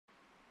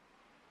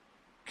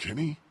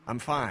Kenny? I'm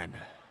fine.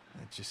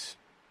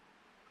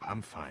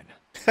 I'm fine.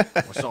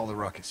 What's all the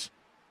ruckus?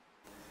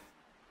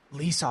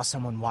 Lee saw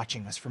someone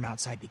watching us from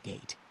outside the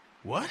gate.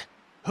 What?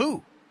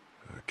 Who?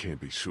 I can't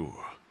be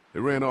sure. They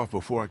ran off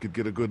before I could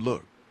get a good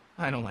look.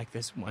 I don't like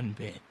this one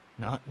bit.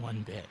 Not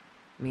one bit.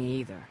 Me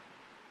either.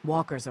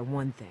 Walkers are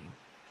one thing,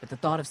 but the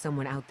thought of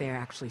someone out there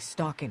actually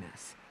stalking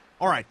us.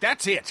 Alright,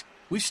 that's it.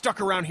 We've stuck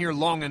around here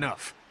long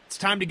enough. It's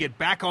time to get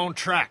back on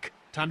track.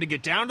 Time to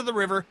get down to the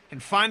river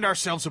and find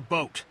ourselves a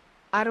boat.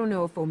 I don't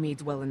know if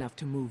Omid's well enough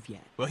to move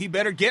yet. Well, he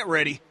better get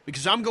ready,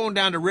 because I'm going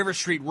down to River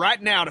Street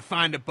right now to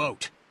find a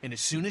boat. And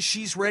as soon as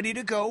she's ready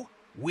to go,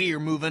 we're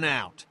moving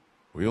out.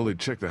 We only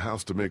checked the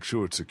house to make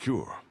sure it's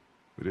secure.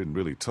 We didn't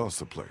really toss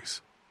the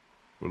place.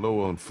 We're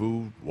low on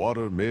food,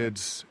 water,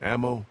 meds,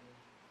 ammo.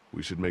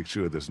 We should make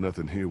sure there's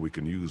nothing here we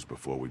can use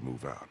before we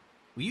move out.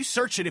 Well, you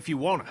search it if you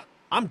wanna.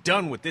 I'm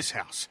done with this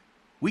house.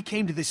 We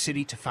came to this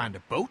city to find a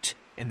boat,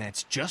 and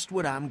that's just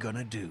what I'm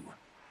gonna do.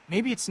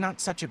 Maybe it's not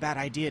such a bad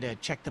idea to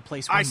check the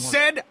place one I more...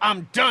 said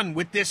I'm done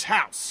with this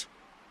house!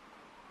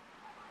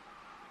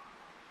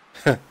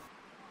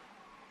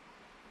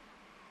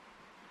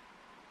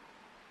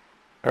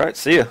 Alright,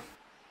 see ya.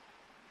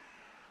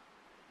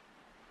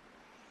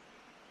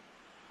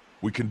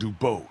 We can do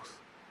both.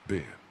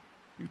 Ben,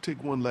 you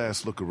take one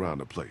last look around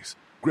the place.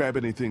 Grab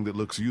anything that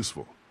looks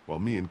useful, while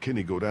me and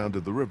Kenny go down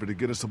to the river to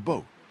get us a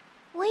boat.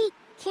 Wait,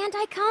 can't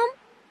I come?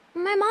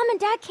 My mom and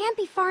dad can't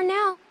be far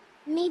now.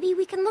 Maybe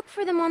we can look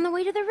for them on the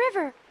way to the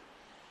river.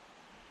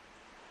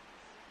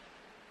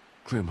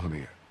 Clem,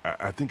 honey,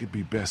 I think it'd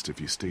be best if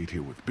you stayed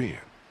here with Ben.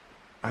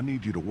 I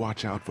need you to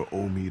watch out for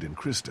Omid and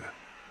Krista.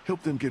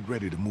 Help them get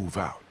ready to move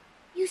out.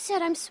 You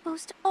said I'm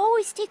supposed to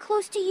always stay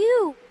close to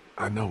you.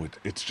 I know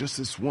it's just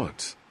this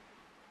once.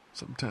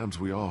 Sometimes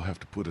we all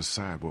have to put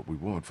aside what we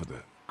want for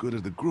the good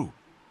of the group.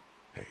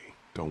 Hey,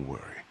 don't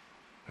worry.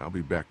 I'll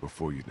be back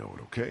before you know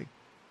it, okay?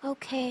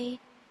 Okay.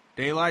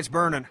 Daylight's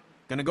burning.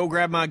 Gonna go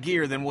grab my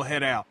gear, then we'll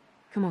head out.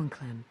 Come on,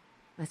 Clem.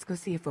 Let's go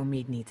see if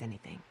Omid needs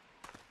anything.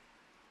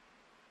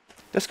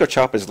 Let's go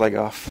chop his leg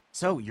off.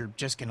 So, you're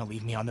just gonna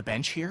leave me on the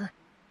bench here?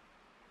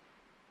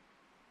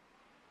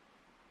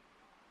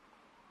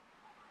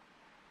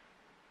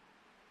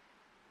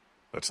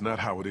 That's not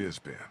how it is,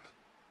 Ben.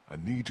 I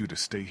need you to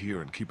stay here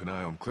and keep an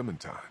eye on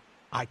Clementine.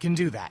 I can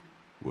do that.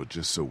 Well,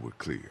 just so we're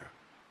clear.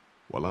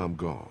 While I'm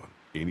gone,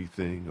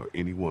 anything or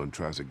anyone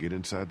tries to get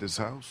inside this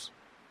house,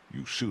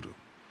 you shoot them.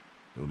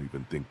 Don't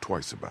even think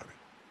twice about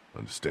it.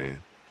 Understand?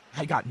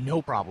 I got no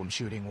problem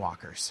shooting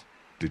walkers.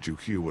 Did you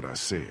hear what I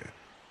said?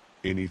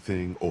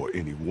 Anything or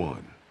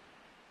anyone.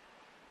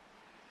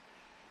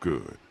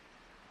 Good.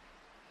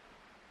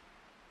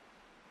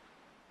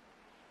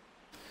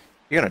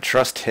 You're gonna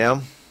trust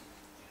him?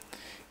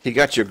 He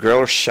got your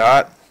girl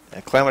shot,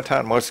 and Clementine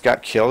almost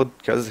got killed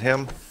because of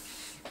him?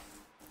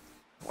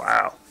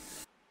 Wow.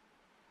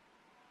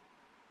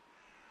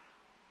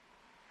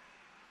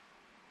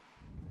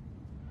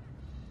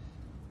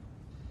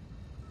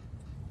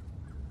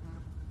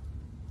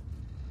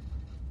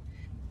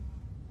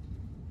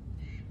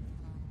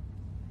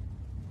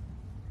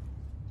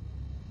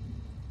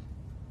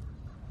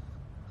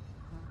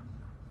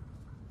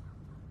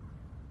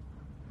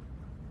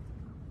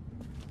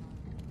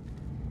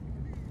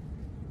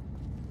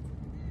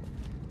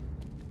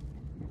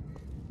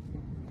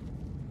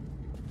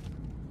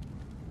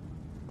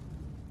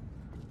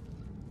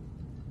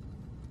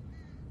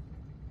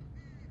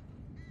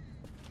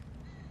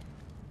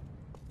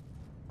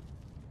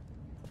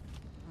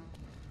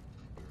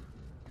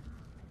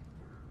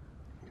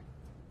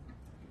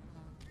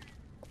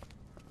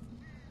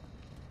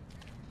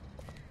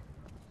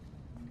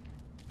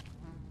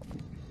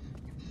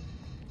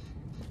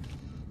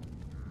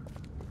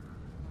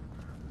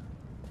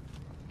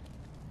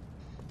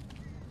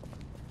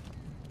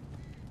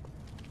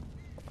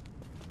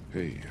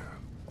 Hey,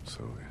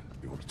 so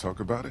you want to talk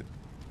about it?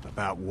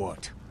 About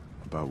what?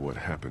 About what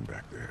happened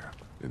back there,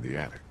 in the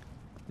attic.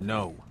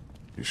 No.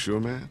 You sure,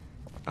 man?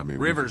 I mean...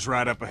 River's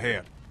right up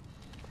ahead.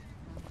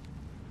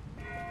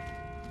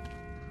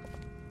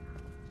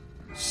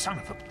 Son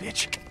of a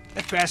bitch.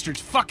 That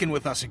bastard's fucking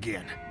with us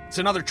again. It's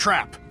another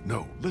trap.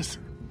 No,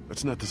 listen.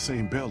 That's not the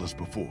same bell as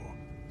before.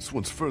 This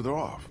one's further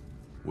off.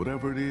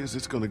 Whatever it is,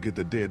 it's gonna get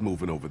the dead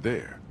moving over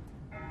there.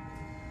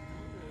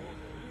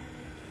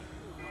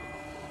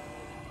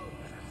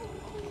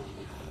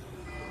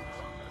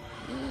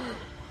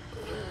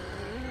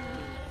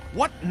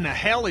 What in the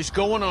hell is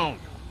going on?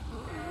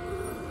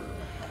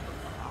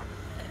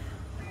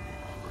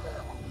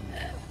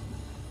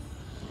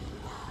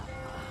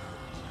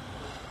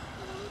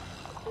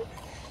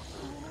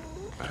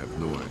 I have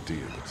no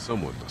idea, but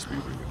someone must be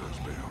ringing those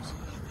bells.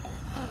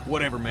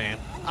 Whatever, man.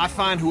 I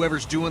find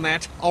whoever's doing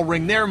that, I'll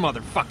ring their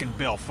motherfucking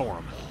bell for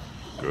them.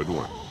 Good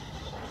one.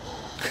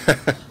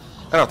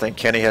 I don't think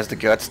Kenny has the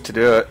guts to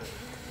do it.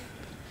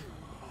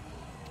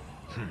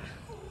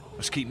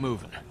 Let's keep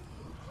moving.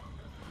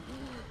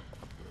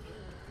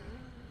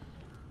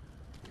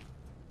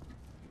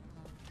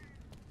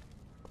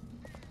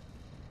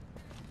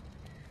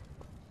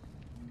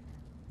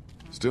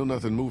 Still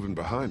nothing moving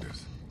behind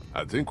us.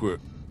 I think we're...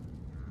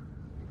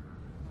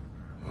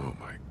 Oh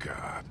my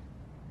God.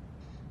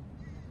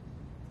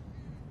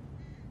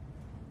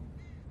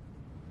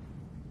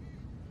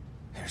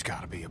 There's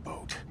gotta be a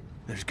boat.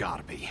 There's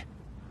gotta be.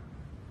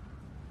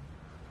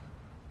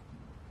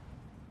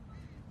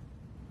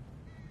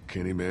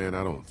 Kenny, man,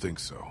 I don't think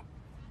so.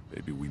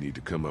 Maybe we need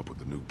to come up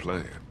with a new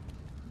plan.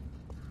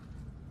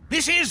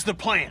 This is the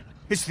plan!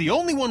 It's the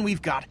only one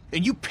we've got,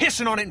 and you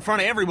pissing on it in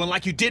front of everyone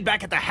like you did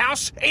back at the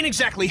house ain't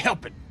exactly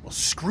helping. Well,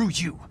 screw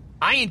you.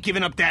 I ain't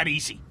giving up that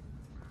easy.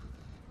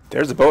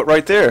 There's a boat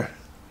right there.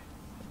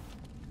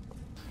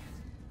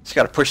 Just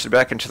gotta push it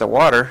back into the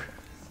water.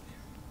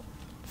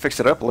 Fix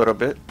it up a little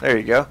bit. There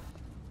you go.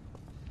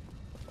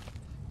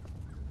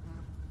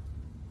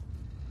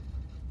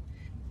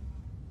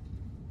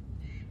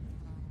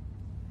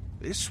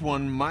 This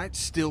one might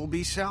still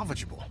be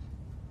salvageable.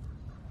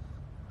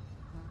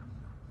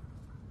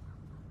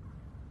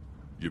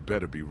 You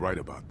better be right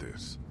about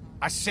this.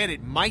 I said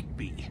it might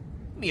be.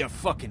 Give me a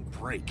fucking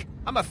break.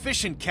 I'm a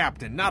fishing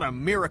captain, not a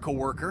miracle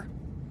worker.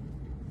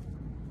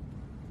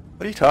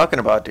 What are you talking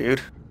about,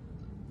 dude?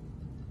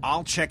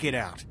 I'll check it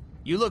out.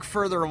 You look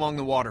further along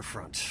the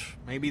waterfront.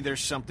 Maybe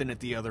there's something at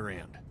the other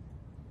end.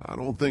 I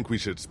don't think we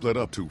should split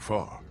up too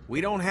far. We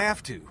don't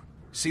have to.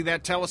 See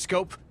that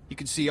telescope? You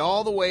can see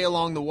all the way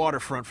along the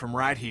waterfront from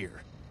right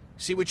here.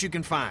 See what you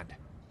can find.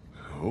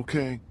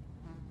 Okay.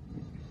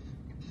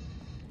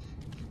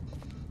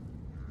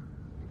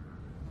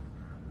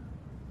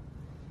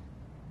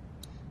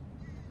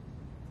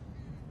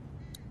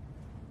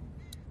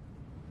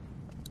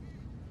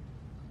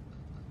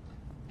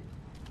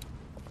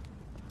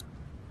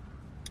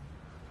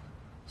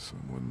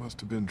 Someone must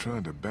have been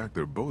trying to back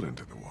their boat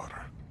into the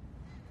water.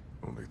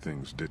 Only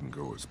things didn't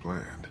go as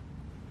planned.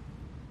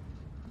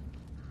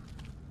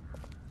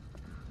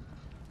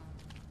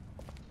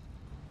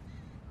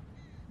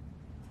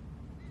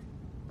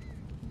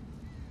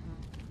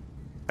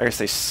 I guess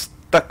they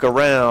stuck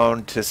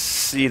around to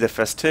see the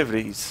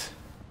festivities.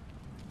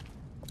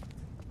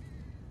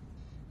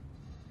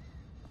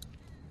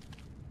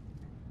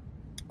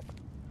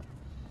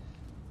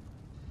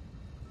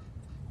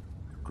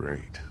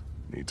 Great.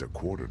 Needs a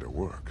quarter to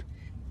work.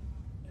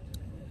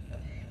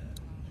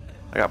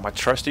 I got my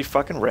trusty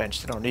fucking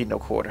wrench. I don't need no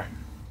quarter.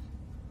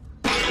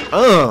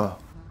 Oh!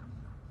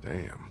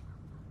 Damn.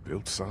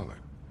 Built solid.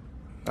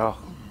 Oh.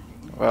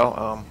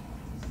 Well,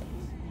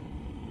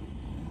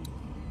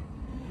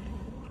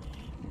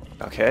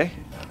 okay.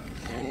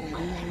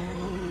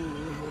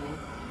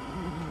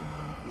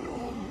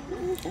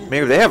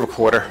 Maybe they have a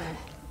quarter.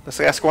 Let's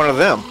ask one of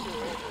them.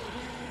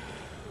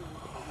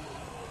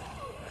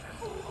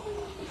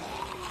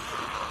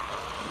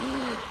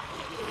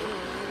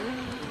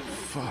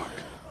 Fuck.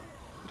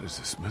 What is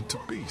this meant to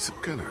be? Some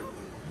kind of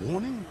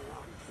warning?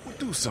 We'll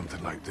do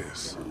something like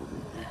this.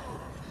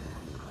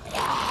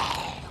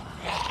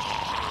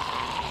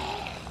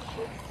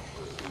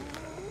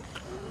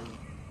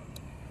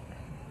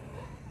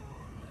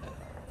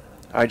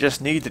 I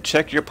just need to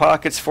check your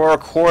pockets for a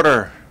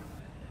quarter.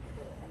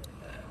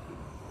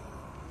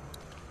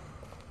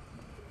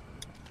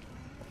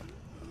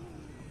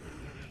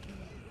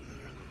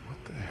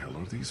 What the hell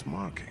are these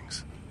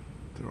markings?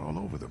 They're all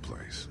over the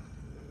place.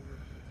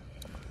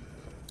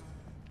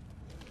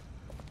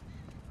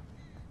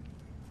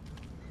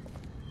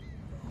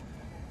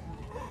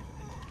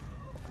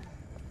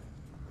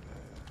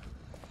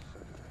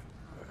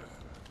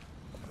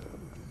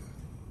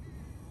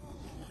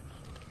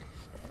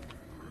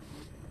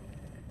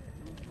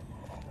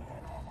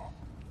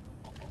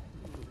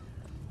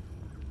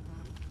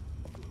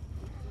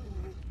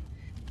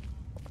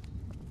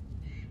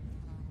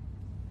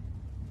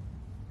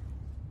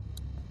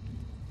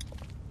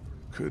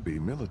 Could be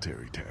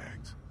military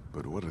tags,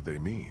 but what do they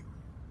mean?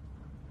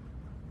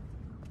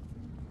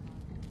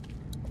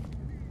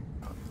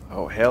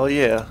 Oh, hell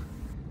yeah.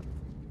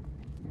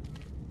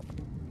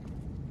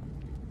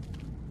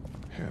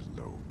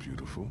 Hello,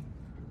 beautiful.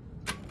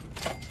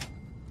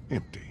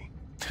 Empty.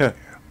 Huh.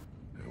 Yeah,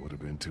 that would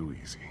have been too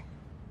easy.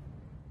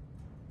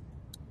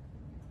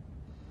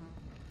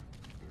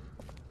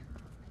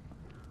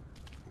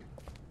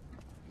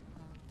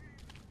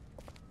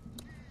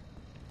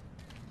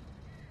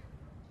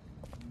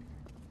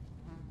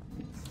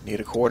 Need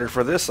a quarter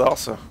for this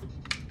also.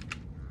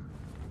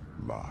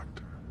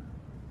 Locked.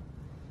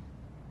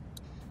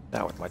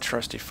 Now with my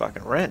trusty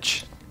fucking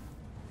wrench.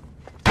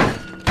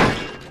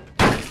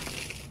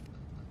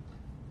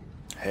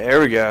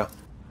 There we go.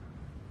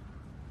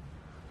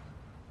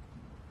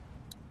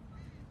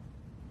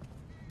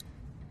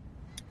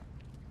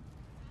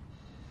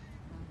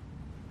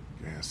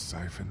 Gas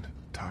siphoned,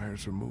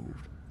 tires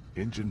removed,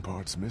 engine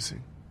parts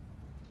missing.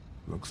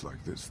 Looks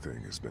like this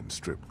thing has been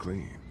stripped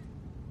clean.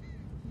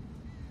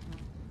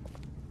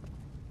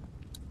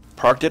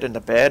 Parked it in a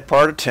bad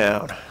part of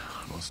town.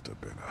 Must have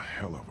been a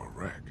hell of a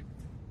wreck.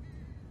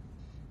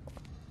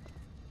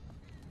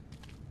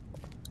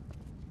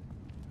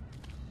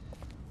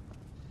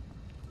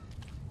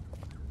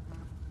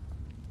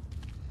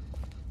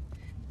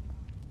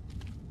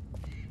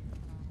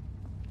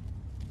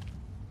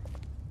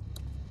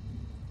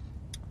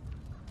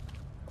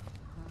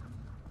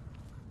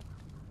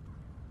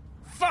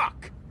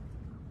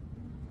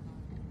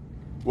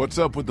 What's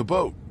up with the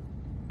boat?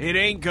 It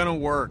ain't gonna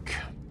work.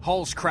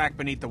 Hull's cracked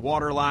beneath the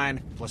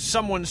waterline, plus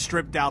someone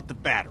stripped out the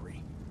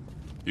battery.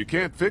 You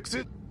can't fix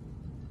it?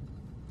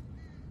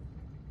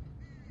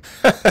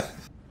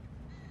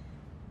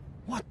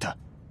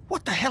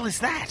 What the hell is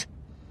that?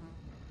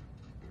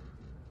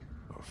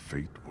 A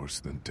fate worse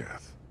than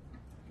death.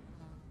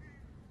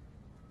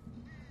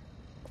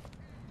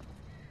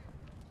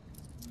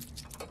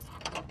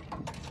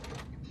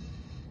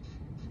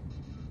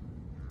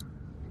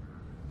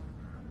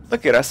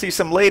 Look I see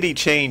some lady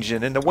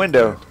changing in the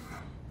window.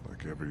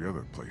 Like every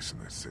other place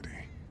in this city.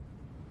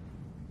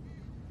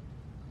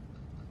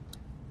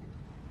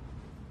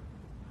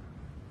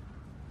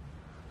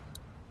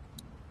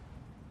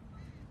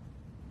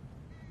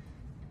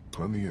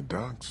 Plenty of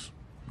docks,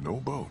 no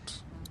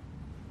boats.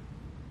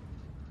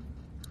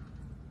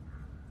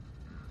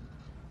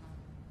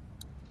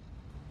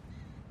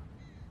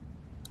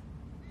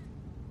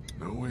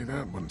 No way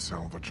that one's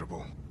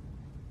salvageable.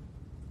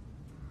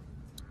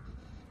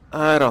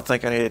 I don't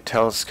think I need a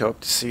telescope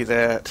to see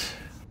that.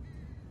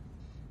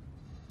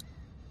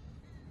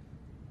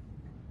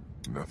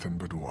 Nothing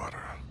but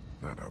water.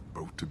 Not a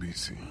boat to be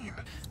seen.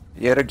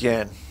 Yet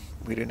again,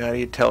 we do not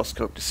need a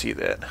telescope to see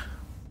that.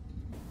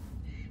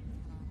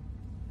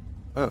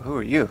 Oh, who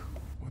are you?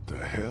 What the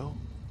hell?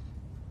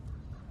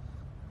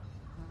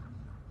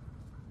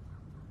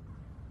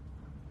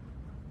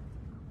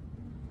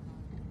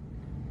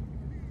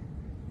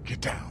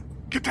 Get down!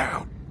 Get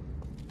down!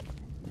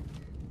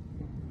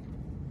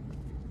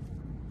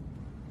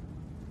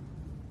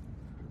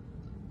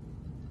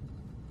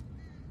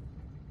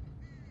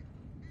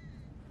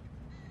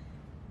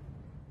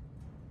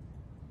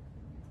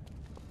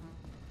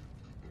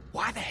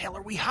 Why the hell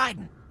are we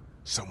hiding?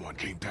 Someone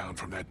came down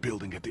from that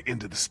building at the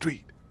end of the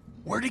street.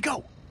 Where'd he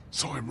go?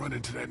 Saw him run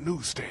into that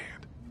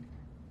newsstand.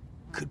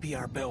 Could be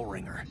our bell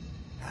ringer.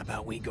 How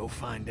about we go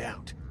find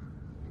out?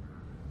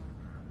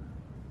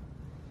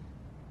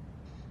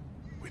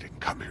 We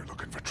didn't come here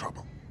looking for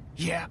trouble.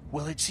 Yeah,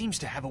 well, it seems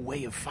to have a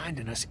way of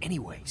finding us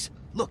anyways.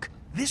 Look,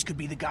 this could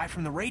be the guy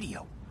from the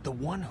radio. The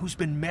one who's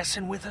been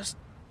messing with us.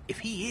 If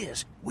he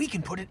is, we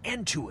can put an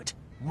end to it.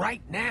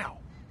 Right now.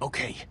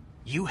 Okay,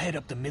 you head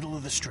up the middle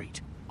of the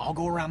street. I'll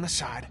go around the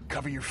side,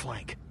 cover your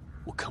flank.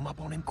 We'll come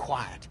up on him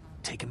quiet,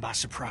 take him by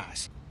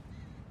surprise.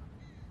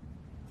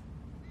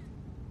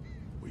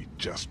 We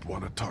just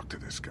want to talk to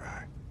this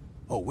guy.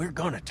 Oh, we're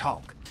gonna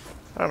talk.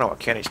 I don't know what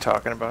Kenny's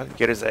talking about.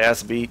 Get his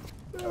ass beat.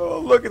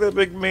 Oh, look at the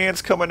big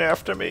man's coming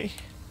after me.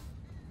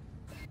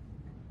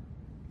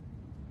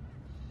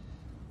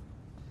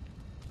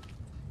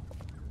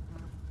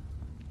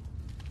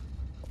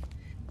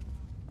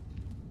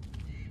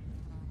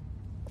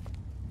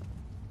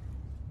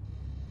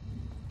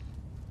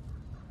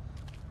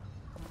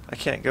 I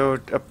can't go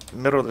up the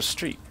middle of the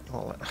street.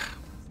 Well,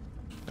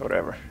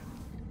 whatever.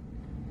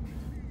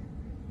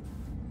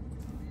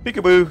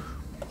 Peekaboo.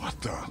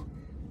 What the?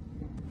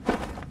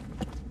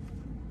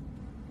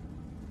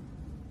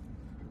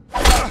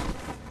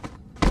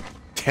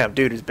 Damn,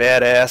 dude is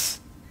badass.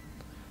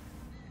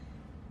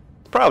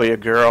 Probably a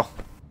girl.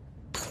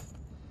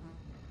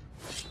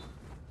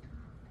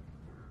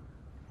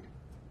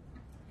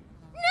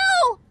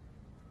 No!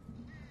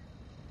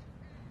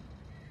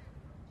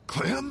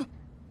 Clem?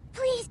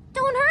 Please,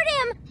 don't hurt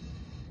him!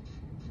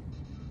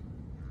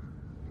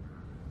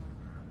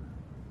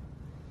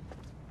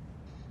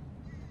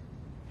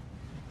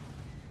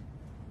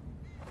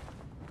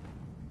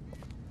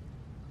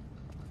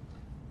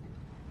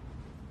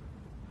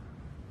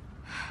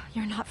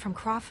 You're not from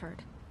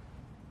Crawford.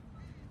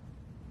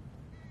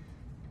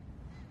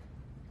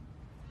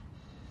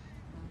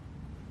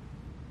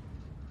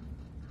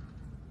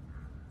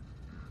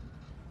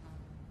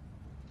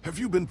 Have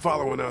you been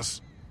following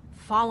us?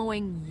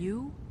 Following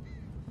you?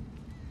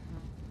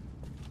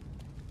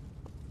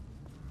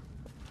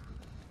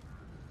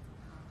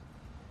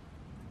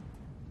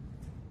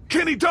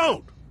 Kenny,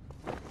 don't!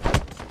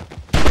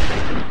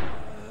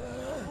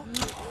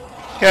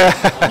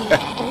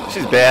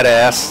 She's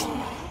badass.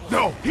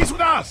 No, he's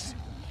with us!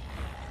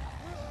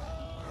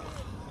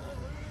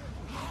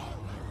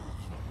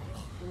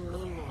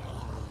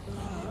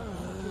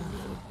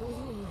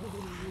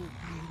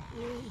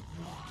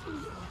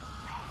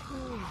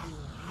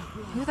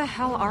 Who the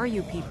hell are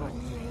you people?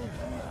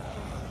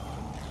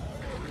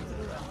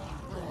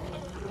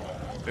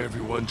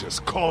 Everyone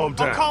just calm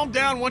down. I'll calm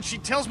down once she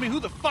tells me who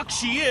the fuck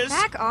she is.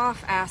 Back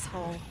off,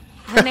 asshole.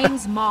 Her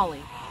name's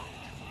Molly.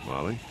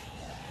 Molly,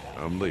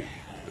 I'm Lee.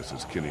 This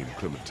is Kenny and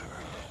Clementine.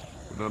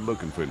 We're not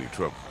looking for any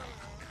trouble.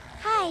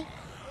 Hi.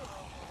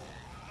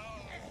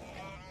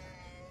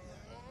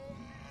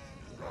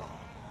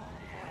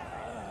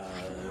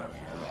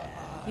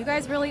 You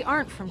guys really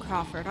aren't from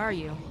Crawford, are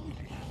you?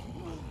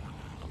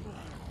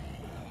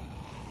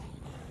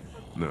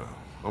 No,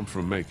 I'm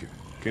from Macon.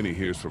 Kenny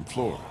here's from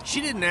Florida.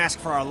 She didn't ask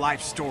for our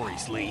life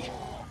stories, Lee.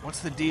 What's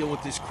the deal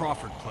with this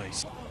Crawford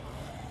place?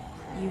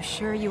 You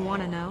sure you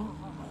want to know?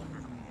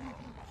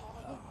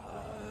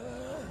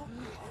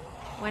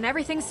 When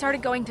everything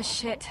started going to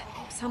shit,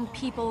 some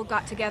people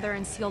got together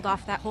and sealed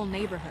off that whole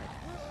neighborhood.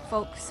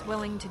 Folks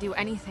willing to do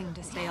anything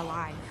to stay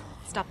alive,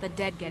 stop the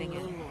dead getting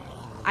in.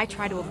 I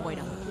try to avoid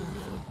them.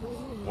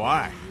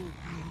 Why?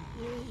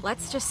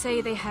 Let's just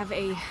say they have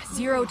a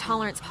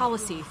zero-tolerance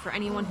policy for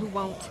anyone who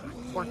won't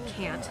or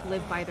can't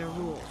live by their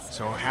rules.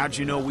 So how'd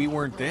you know we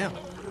weren't them?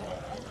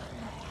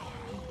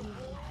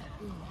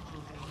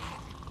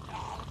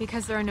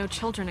 Because there are no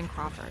children in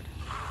Crawford.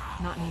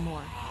 Not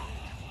anymore.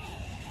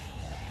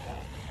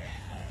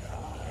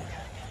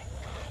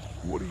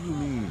 What do you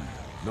mean,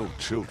 no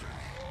children?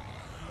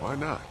 Why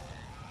not?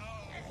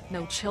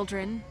 No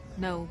children,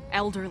 no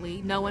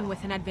elderly, no one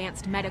with an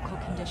advanced medical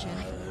condition.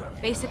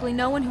 Basically,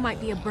 no one who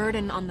might be a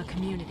burden on the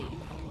community.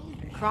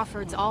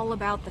 Crawford's all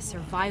about the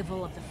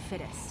survival of the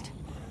fittest.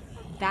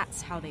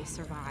 That's how they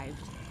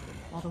survived,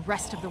 while the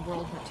rest of the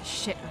world went to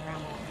shit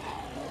around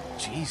them.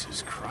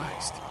 Jesus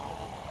Christ.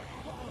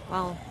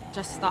 Well,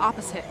 just the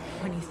opposite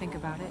when you think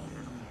about it.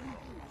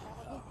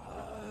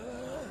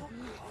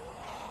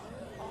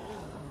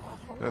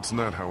 That's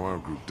not how our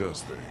group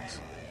does things.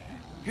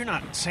 You're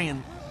not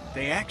saying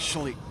they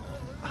actually...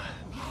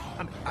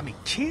 I mean,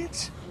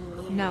 kids?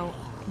 No,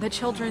 the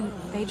children,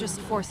 they just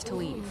forced to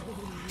leave,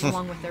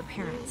 along with their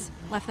parents.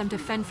 Left them to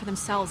fend for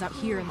themselves out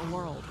here in the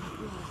world.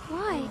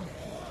 Why?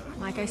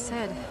 Like I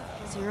said,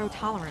 zero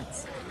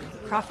tolerance.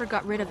 Crawford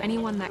got rid of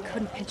anyone that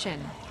couldn't pitch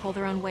in, pull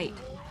their own weight.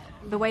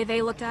 The way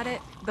they looked at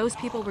it, those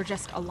people were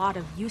just a lot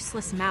of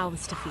useless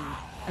mouths to feed,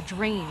 a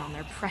drain on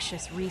their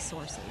precious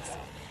resources.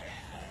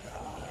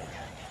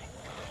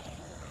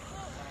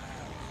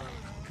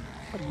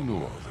 How do you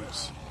know all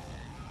this?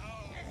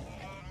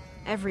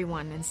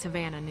 Everyone in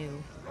Savannah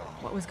knew.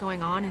 What was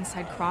going on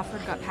inside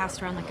Crawford got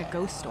passed around like a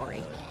ghost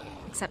story.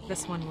 Except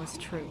this one was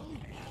true.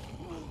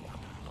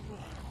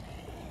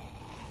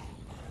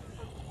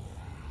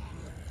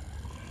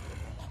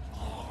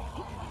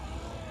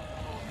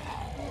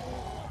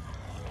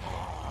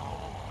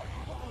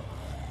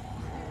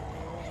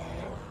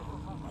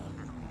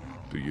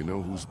 Do you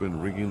know who's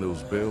been ringing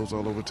those bells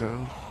all over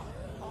town?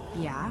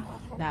 Yeah,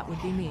 that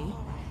would be me.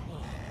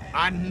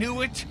 I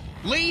knew it!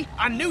 Lee,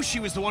 I knew she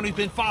was the one who's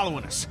been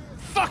following us.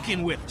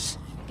 Fucking with us.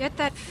 Get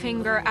that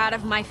finger out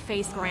of my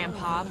face,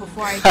 Grandpa,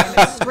 before I jam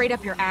it straight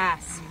up your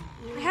ass.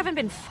 I haven't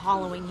been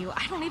following you.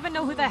 I don't even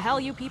know who the hell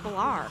you people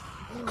are.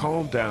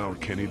 Calm down,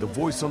 Kenny. The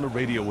voice on the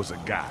radio was a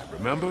guy,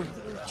 remember?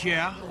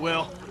 Yeah,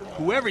 well,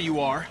 whoever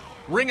you are,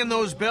 ringing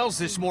those bells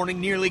this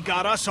morning nearly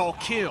got us all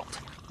killed.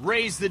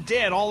 Raised the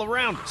dead all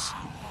around us.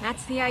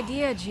 That's the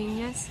idea,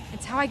 genius.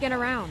 It's how I get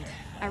around.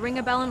 I ring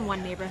a bell in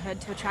one neighborhood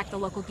to attract the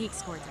local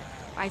geeks towards it.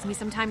 Buys me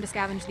some time to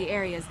scavenge the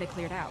areas they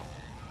cleared out.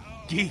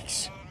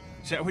 Geeks.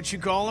 Is that what you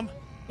call them?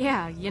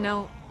 Yeah, you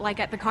know, like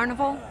at the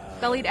carnival,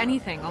 they'll eat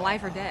anything,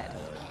 alive or dead.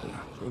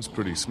 That's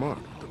pretty smart,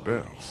 the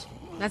bells.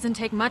 Doesn't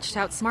take much to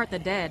outsmart the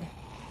dead.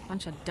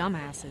 Bunch of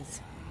dumbasses.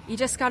 You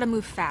just gotta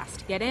move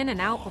fast, get in and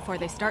out before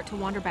they start to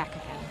wander back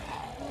again.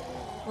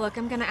 Look,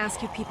 I'm gonna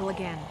ask you people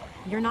again.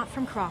 You're not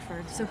from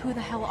Crawford, so who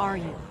the hell are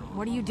you?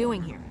 What are you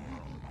doing here?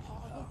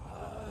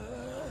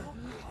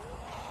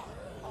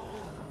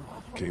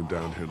 Came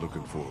down here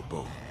looking for a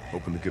boat,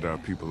 hoping to get our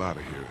people out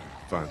of here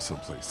and find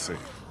someplace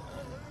safe.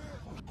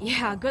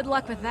 Yeah, good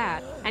luck with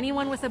that.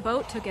 Anyone with a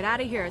boat took it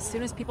out of here as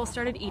soon as people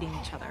started eating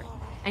each other.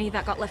 Any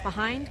that got left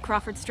behind,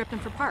 Crawford stripped them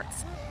for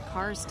parts.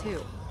 Cars,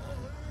 too.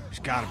 There's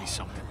gotta be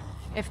something.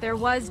 If there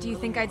was, do you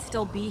think I'd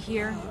still be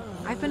here?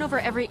 I've been over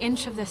every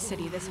inch of this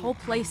city. This whole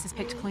place is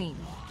picked clean.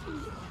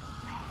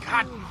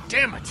 God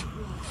damn it!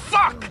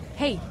 Fuck!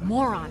 Hey,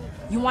 moron.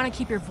 You want to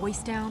keep your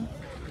voice down?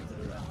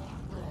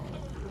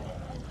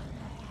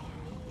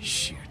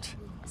 Shit.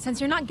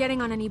 Since you're not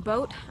getting on any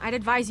boat, I'd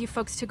advise you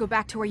folks to go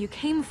back to where you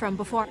came from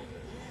before...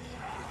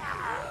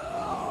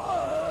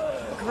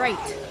 Great.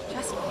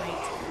 Just great.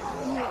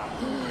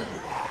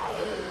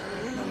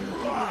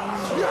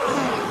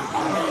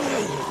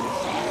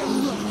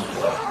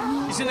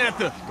 Isn't that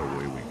the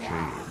way we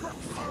came.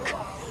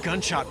 fuck?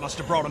 Gunshot must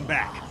have brought him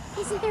back.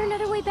 Isn't there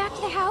another way back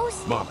to the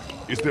house? Molly,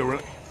 is there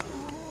a...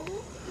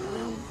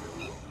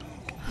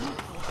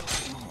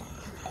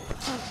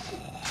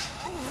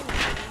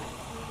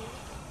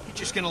 You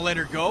just gonna let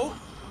her go?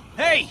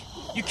 Hey!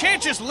 You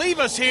can't just leave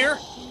us here!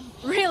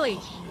 Really?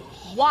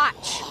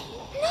 Watch.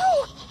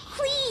 No!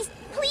 Please!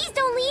 Please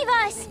don't leave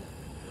us!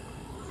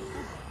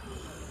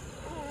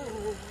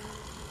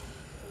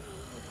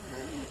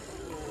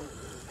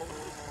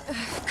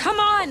 Come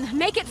on,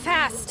 make it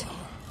fast.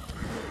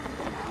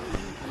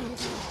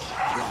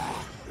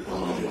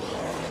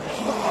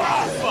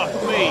 Fuck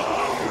me!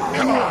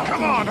 Come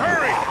on,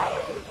 hurry!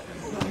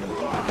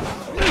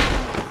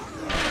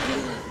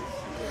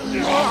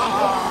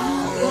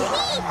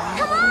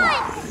 Come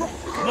on!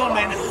 Come on,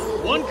 man.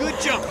 One good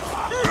jump.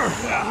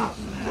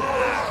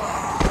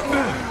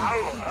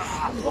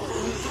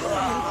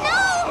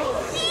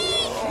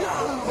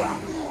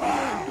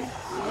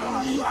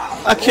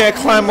 I can't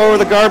climb over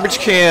the garbage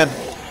can.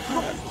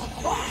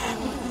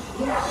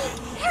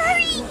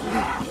 Hurry!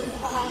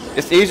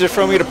 It's easier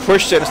for me to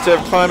push it instead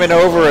of climbing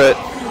over it.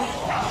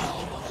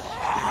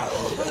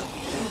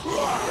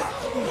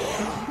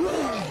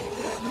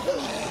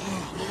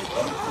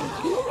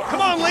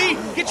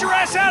 Get your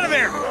ass out of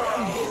there!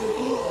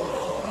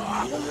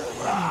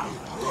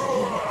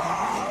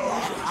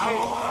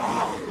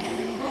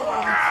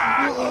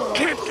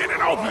 Can't get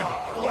it open!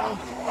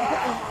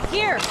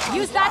 Here,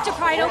 use that to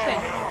pry it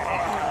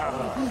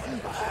open.